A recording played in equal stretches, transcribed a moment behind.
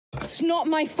It's not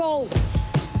my fault.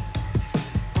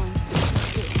 1, 2,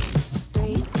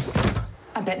 3.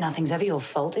 I bet nothing's ever your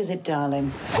fault, is it, darling?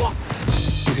 What?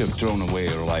 You have thrown away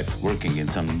your life working in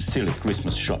some silly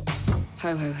Christmas shop.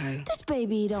 Ho, ho, ho. This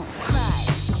baby don't cry.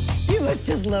 You must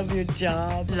just love your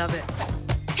job. Love it.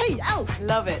 Hey, Alf!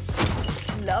 Love it.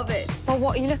 Love it. Well,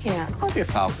 what are you looking at? Might be a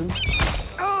falcon.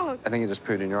 Oh, I think it just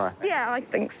pooed in your eye. yeah, I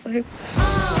think so.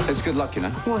 It's good luck, you know.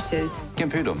 What is?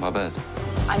 Getting pooed on by a bird.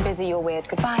 I'm busy, you're weird.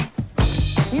 Goodbye.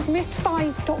 You've missed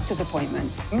 5 doctor's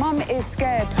appointments. Mum is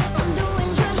scared.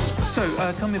 So,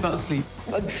 tell me about sleep.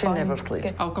 She never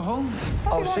sleeps. Alcohol?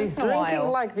 Oh, she's drinking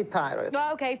like the pirate.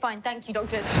 Well, okay, fine. Thank you,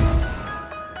 Doctor.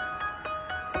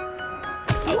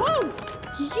 Oh,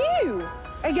 you!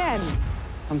 Again.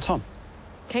 I'm Tom.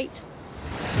 Kate?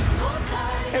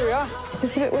 Here we are. Is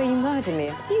this the bit where you murder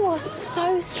me? You are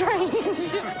so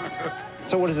strange.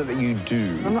 So what is it that you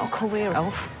do? I'm not a career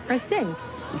elf. I sing.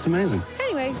 It's amazing.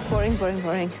 Anyway, boring, boring,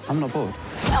 boring. I'm not bored.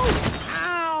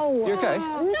 Ow! You okay?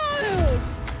 No!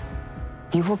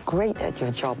 You were great at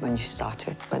your job when you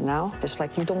started, but now it's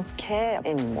like you don't care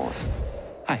anymore.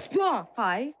 Hi.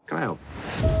 Hi. Can I help?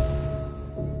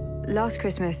 Last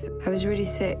Christmas, I was really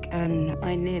sick and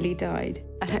I nearly died.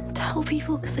 I don't tell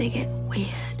people because they get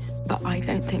weird, but I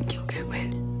don't think you'll get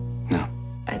weird. No.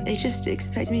 And they just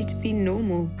expect me to be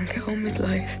normal and get on with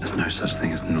life. There's no such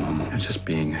thing as normal. Just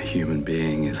being a human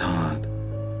being is hard.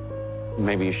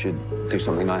 Maybe you should do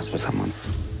something nice for someone.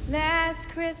 Last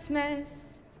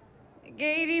Christmas, I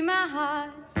gave you my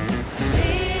heart.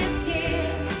 This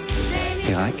year,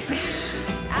 You like?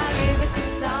 I'll give it to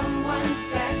someone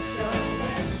special.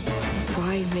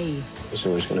 Why me? It's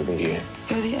always going to be you.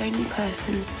 You're the only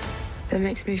person that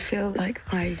makes me feel like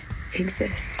I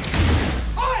exist.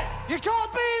 Oi! You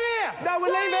can't be in here! No,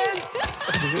 we're leaving!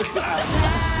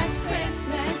 Last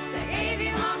Christmas, I gave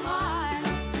you my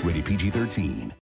heart. Rated PG-13.